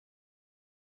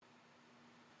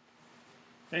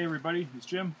Hey everybody, it's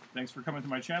Jim. Thanks for coming to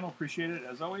my channel. Appreciate it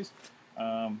as always.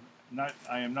 I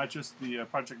am not just the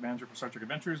project manager for Star Trek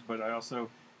Adventures, but I also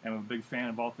am a big fan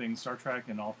of all things Star Trek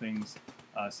and all things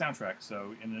soundtrack.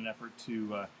 So, in an effort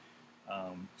to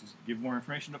just give more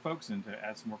information to folks and to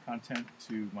add some more content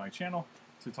to my channel,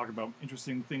 to talk about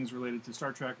interesting things related to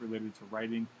Star Trek, related to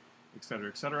writing, etc.,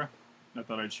 etc., I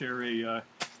thought I'd share a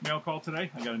mail call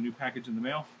today. I got a new package in the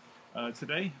mail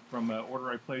today from an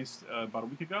order I placed about a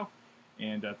week ago.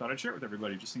 And I thought I'd share it with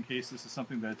everybody, just in case this is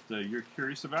something that you're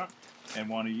curious about and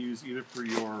want to use either for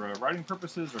your writing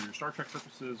purposes or your Star Trek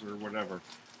purposes or whatever.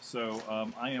 So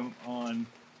I am on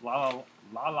La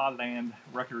La Land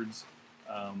Records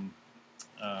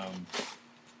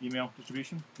email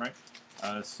distribution, right?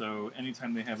 So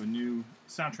anytime they have a new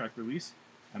soundtrack release,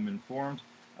 I'm informed.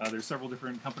 There's several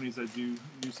different companies that do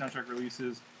new soundtrack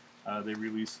releases. They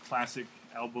release classic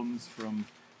albums from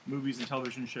movies and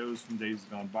television shows from days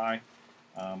gone by.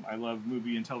 I love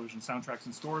movie and television soundtracks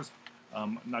and scores,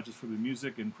 not just for the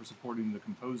music and for supporting the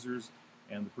composers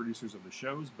and the producers of the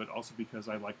shows, but also because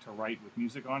I like to write with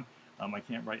music on. I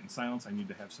can't write in silence. I need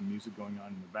to have some music going on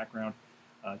in the background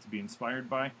to be inspired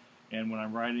by. And when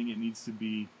I'm writing, it needs to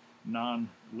be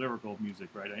non-lyrical music,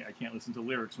 right? I can't listen to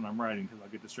lyrics when I'm writing because I'll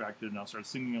get distracted and I'll start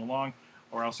singing along,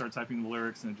 or I'll start typing the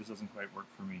lyrics and it just doesn't quite work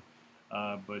for me.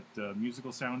 But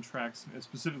musical soundtracks,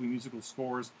 specifically musical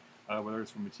scores, whether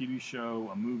it's from a TV show,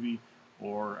 a movie,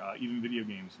 or even video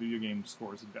games. Video game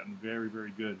scores have gotten very,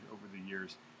 very good over the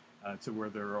years to where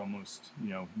they're almost,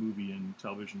 movie and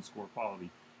television score quality.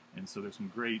 And so there's some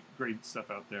great, great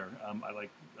stuff out there. I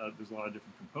like. There's a lot of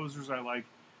different composers I like.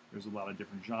 There's a lot of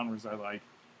different genres I like.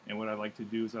 And what I like to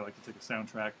do is I like to take a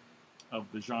soundtrack of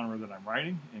the genre that I'm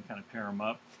writing and kind of pair them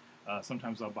up.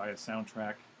 Sometimes I'll buy a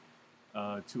soundtrack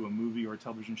to a movie or a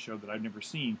television show that I've never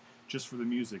seen, just for the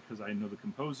music, because I know the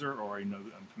composer or I know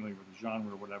that I'm familiar with the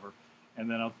genre or whatever,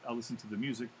 and then I'll listen to the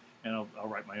music and I'll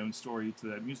write my own story to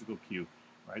that musical cue.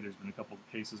 Right? There's been a couple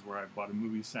of cases where I bought a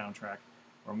movie soundtrack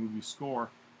or a movie score,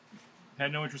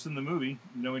 had no interest in the movie,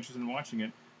 no interest in watching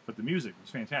it, but the music was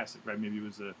fantastic. Right? Maybe it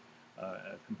was a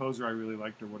composer I really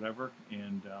liked or whatever,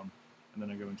 and then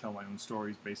I go and tell my own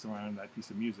stories based around that piece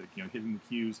of music. Hitting the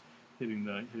cues, hitting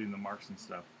the marks and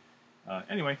stuff.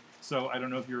 Anyway, so I don't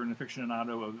know if you're an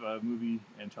aficionado of movie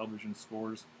and television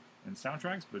scores and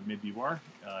soundtracks, but maybe you are.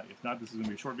 If not, this is going to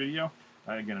be a short video.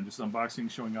 Again, I'm just unboxing,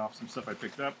 showing off some stuff I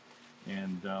picked up,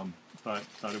 and thought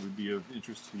it would be of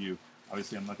interest to you.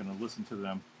 Obviously, I'm not going to listen to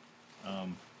them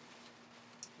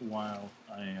while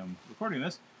I am recording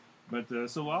this. But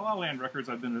so La La Land Records,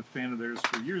 I've been a fan of theirs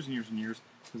for years and years and years,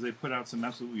 because they put out some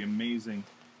absolutely amazing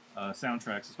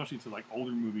soundtracks, especially to like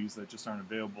older movies that just aren't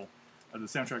available. The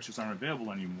soundtracks just aren't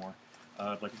available anymore.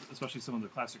 Like especially some of the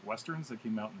classic westerns that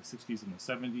came out in the 60s and the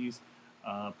 70s.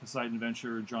 Poseidon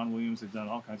Adventure, John Williams, they've done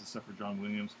all kinds of stuff for John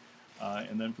Williams.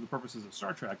 And then for the purposes of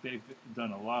Star Trek, they've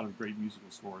done a lot of great musical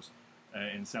scores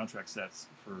and soundtrack sets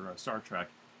for Star Trek.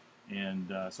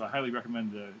 And so I highly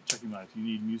recommend checking them out if you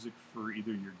need music for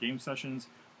either your game sessions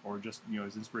or just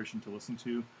as inspiration to listen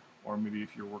to, or maybe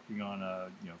if you're working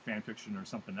on fan fiction or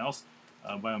something else.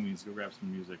 By all means, go grab some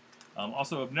music.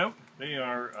 Also of note, they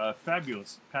are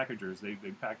fabulous packagers. They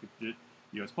packaged it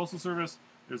U.S. Postal Service.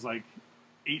 There's like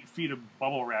 8 feet of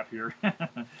bubble wrap here.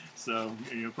 So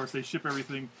of course they ship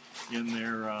everything in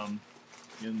their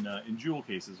in jewel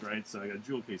cases, right? So I got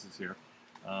jewel cases here,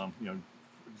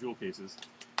 jewel cases,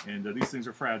 and these things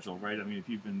are fragile, right? I mean,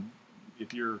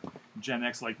 if you're Gen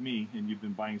X like me and you've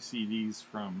been buying CDs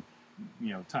from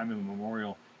time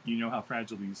immemorial, you know how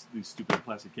fragile these stupid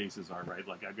plastic cases are, right?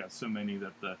 Like I've got so many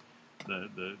that the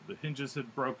hinges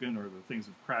had broken or the things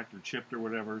have cracked or chipped or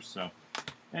whatever. So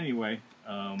anyway,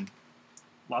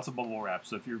 lots of bubble wrap.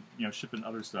 So if you're shipping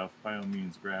other stuff, by all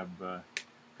means grab the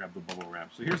bubble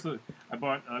wrap. So here's I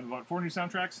bought 4 new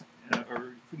soundtracks,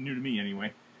 or new to me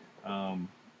anyway,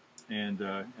 and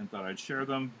thought I'd share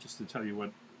them just to tell you a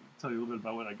little bit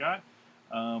about what I got.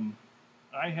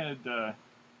 I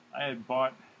had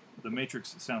bought the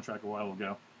Matrix soundtrack a while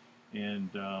ago, and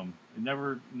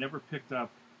never picked up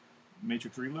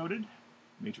Matrix Reloaded,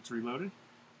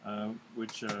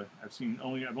 which I've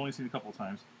only seen a couple of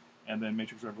times, and then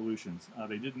Matrix Revolutions.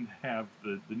 They didn't have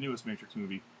the newest Matrix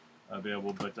movie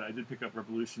available, but I did pick up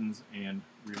Revolutions and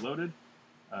Reloaded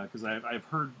because I've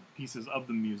heard pieces of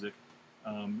the music,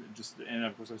 and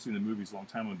of course I've seen the movies a long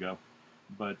time ago.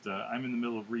 But I'm in the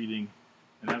middle of reading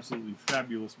an absolutely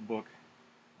fabulous book.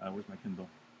 Where's my Kindle?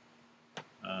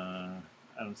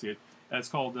 I don't see it. It's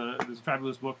called, there's a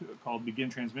fabulous book called Begin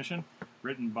Transmission,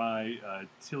 written by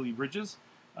Tilly Bridges,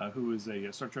 who is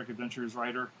a Star Trek Adventures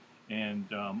writer and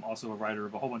also a writer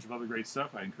of a whole bunch of other great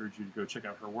stuff. I encourage you to go check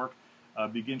out her work.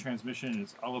 Begin Transmission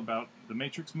is all about the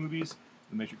Matrix movies,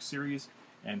 the Matrix series,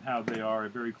 and how they are a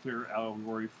very clear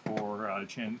allegory for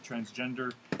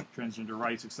transgender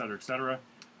rights, etc., etc.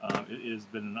 It has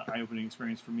been an eye-opening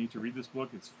experience for me to read this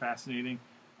book. It's fascinating.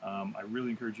 I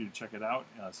really encourage you to check it out.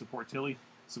 Support Tilly,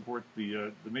 support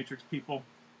the Matrix people.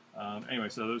 Anyway,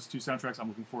 so those two soundtracks, I'm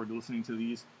looking forward to listening to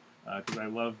these because I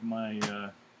love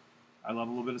I love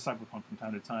a little bit of cyberpunk from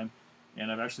time to time,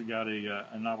 and I've actually got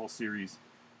a novel series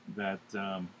that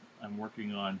I'm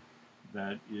working on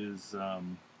that is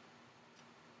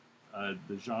the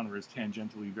genre is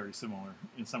tangentially very similar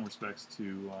in some respects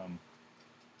to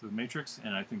the Matrix,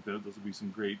 and I think those will be some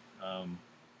great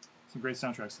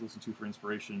soundtracks to listen to for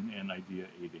inspiration and idea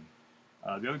aiding.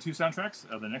 The other two soundtracks,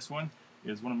 the next one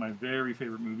is one of my very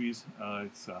favorite movies.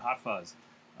 It's Hot Fuzz.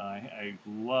 I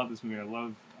love this movie. I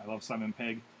love Simon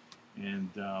Pegg, and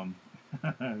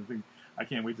I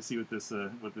can't wait to see what this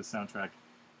soundtrack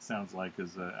sounds like.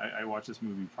 Because I watch this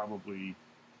movie probably,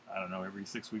 I don't know, every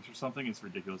 6 weeks or something. It's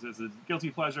ridiculous. It's a guilty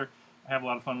pleasure. I have a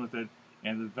lot of fun with it,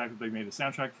 and the fact that they made a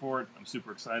soundtrack for it, I'm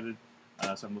super excited.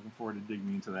 So I'm looking forward to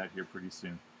digging into that here pretty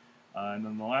soon. And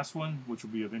then the last one, which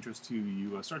will be of interest to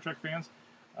you Star Trek fans.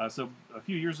 So a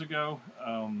few years ago,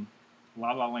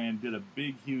 La La Land did a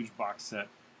big, huge box set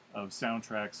of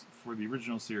soundtracks for the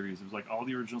original series. It was like all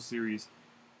the original series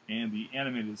and the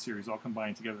animated series all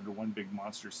combined together into one big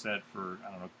monster set for,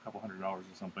 I don't know, a couple $100 or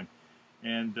something.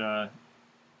 And I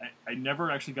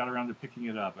never actually got around to picking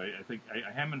it up. I think I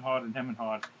hem and hawed and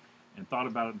thought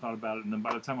about it, and then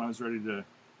by the time I was ready to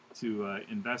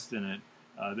invest in it,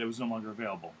 that was no longer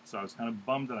available. So I was kind of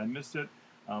bummed that I missed it,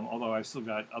 although I still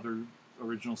got other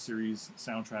original series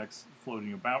soundtracks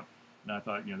floating about, and I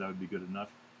thought, that would be good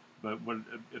enough. But what it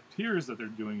appears that they're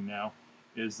doing now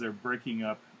is they're breaking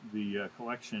up the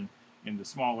collection into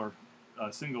smaller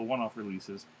single one-off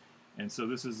releases. And so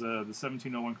this is the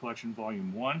 1701 Collection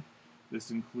Volume 1.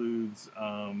 This includes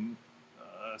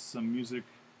some music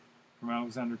from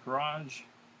Alexander Courage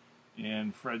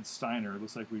and Fred Steiner. It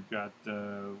looks like we've got,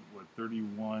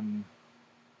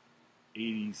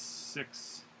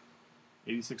 86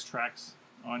 tracks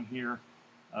on here.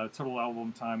 Total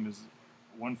album time is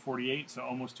 148, so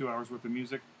almost 2 hours worth of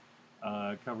music.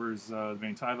 Covers the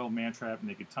main title, Mantrap,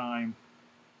 Naked Time,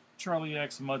 Charlie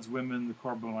X, Mud's Women, The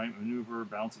Corbomite Maneuver,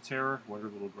 Balance of Terror, What Are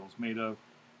Little Girls Made Of,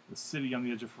 The City on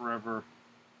the Edge of Forever,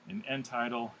 an end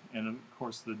title, and of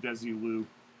course the Desilu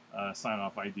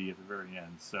sign-off ID at the very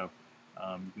end. So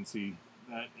you can see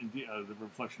that the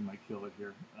reflection might kill it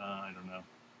here. I don't know.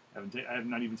 I have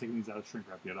not even taken these out of shrink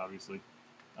wrap yet, obviously.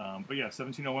 But yeah,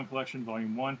 1701 Collection,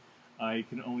 Volume 1. I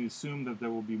can only assume that there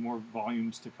will be more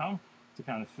volumes to come to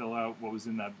kind of fill out what was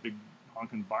in that big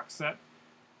honkin' box set.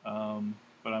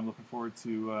 But I'm looking forward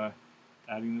to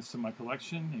adding this to my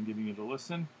collection and giving it a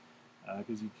listen,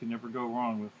 because you can never go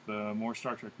wrong with more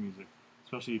Star Trek music,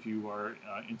 especially if you are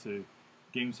into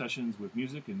game sessions with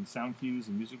music and sound cues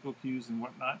and musical cues and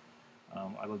whatnot.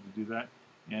 I love to do that.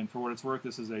 And for what it's worth,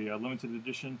 this is a limited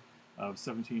edition of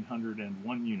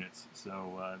 1,701 units.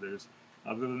 So there's,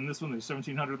 other than this one, there's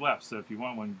 1,700 left. So if you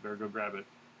want one, you better go grab it.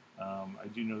 I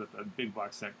do know that that big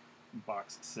box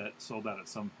set sold out at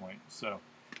some point. So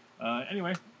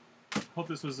anyway, hope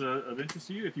this was of interest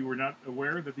to you. If you were not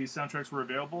aware that these soundtracks were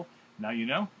available, now you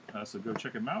know. So go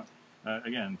check them out.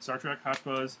 Again, Star Trek, Hot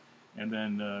Fuzz, and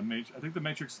then I think the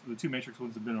two Matrix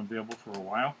ones have been available for a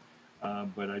while,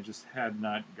 but I just had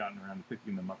not gotten around to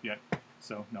picking them up yet.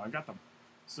 So now I got them.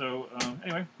 So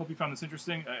anyway, hope you found this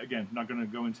interesting. Again, not going to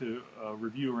go into a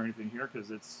review or anything here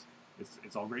because it's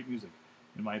all great music.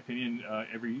 In my opinion,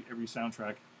 every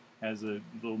soundtrack has a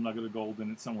little nugget of gold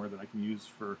in it somewhere that I can use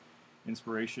for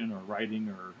inspiration or writing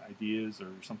or ideas or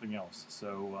something else.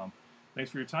 So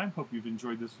thanks for your time. Hope you've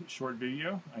enjoyed this short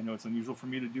video. I know it's unusual for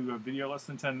me to do a video less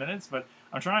than 10 minutes, but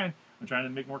I'm trying. I'm trying to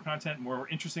make more content, more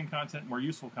interesting content, more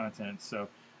useful content. So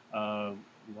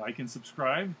like and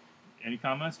subscribe. Any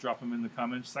comments, drop them in the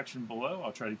comments section below.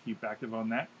 I'll try to keep active on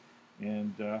that.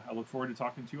 And I look forward to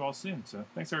talking to you all soon. So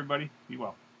thanks, everybody. Be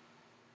well.